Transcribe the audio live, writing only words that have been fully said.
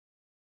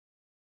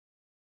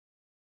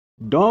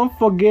Don't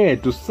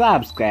forget to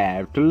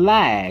subscribe, to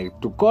like,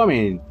 to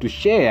comment, to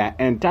share,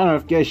 and turn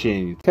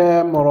notifications.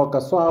 Morocco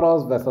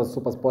Swallows versus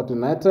Supersport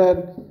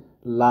United,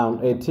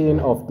 round 18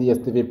 of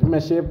DSTV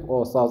Premiership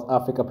or South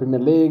Africa Premier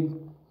League.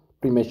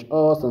 Premiership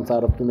host, on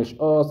side of Premiership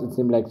host, it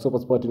seems like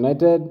Supersport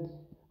United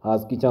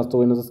has a chance to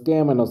win this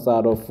game, and on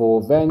side of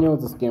four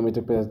venues, this game will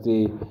take place at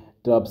the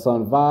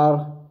Dobson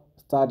VAR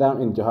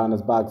Stadium in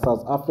Johannesburg,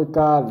 South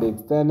Africa. League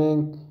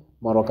standing,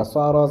 Morocco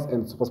Swallows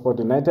and Supersport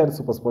United.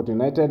 Supersport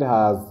United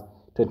has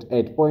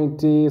 28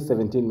 points,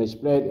 17 match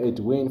played, 8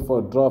 wins,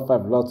 4 draw,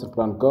 5 losses,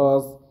 1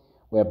 goals,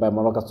 whereby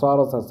Morocco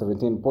Swallows has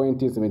 17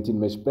 points, 17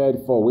 match played,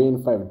 4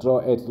 wins, 5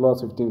 draw, 8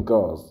 losses, 15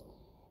 goals.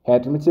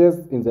 Head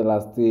matches in the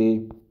last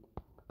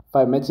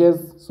 5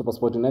 matches,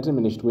 Supersport United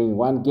managed to win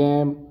 1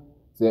 game.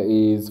 There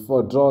is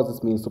 4 draws.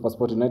 This means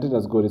Supersport United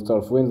has got a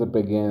 12 wins up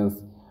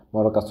against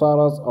Morocco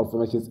Swallows. All 4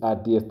 matches are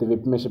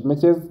DSTV Premiership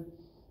matches.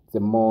 The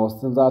most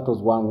since that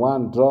was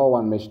 1-1, draw,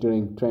 1 match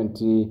during 3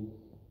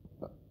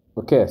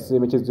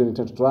 matches during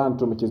 2021,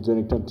 2 matches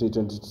during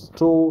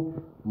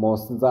 2022.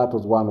 Most since that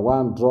was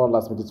 1-1, draw,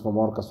 last matches for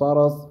Morocco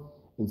Swallows.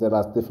 In the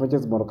last 3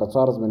 matches, Morocco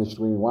Swallows managed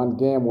to win 1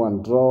 game,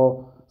 1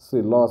 draw,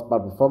 3 loss,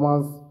 bad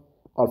performance.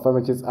 All 4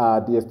 matches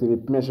are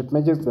DSTV Premiership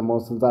matches. The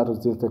most since that was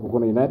against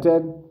Sekhukhune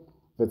United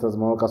versus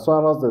Morocco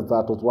Swallows.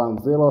 That was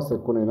 1-0,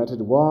 Sekhukhune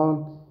United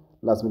won.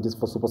 Last matches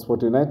for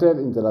Supersport United.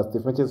 In the last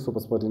 3 matches,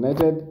 Supersport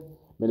United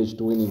managed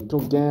to win in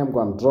 2 games,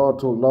 1 draw,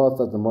 2 loss.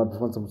 That's the most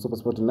performance of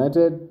Supersport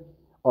United.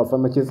 All 4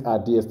 matches are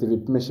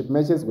DSTV Premiership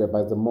matches,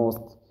 whereby the most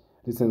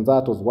recent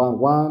that was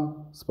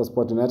 1-1,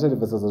 Supersport United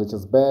versus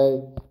Richards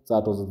Bay.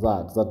 That was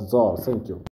that. That is all. Thank you.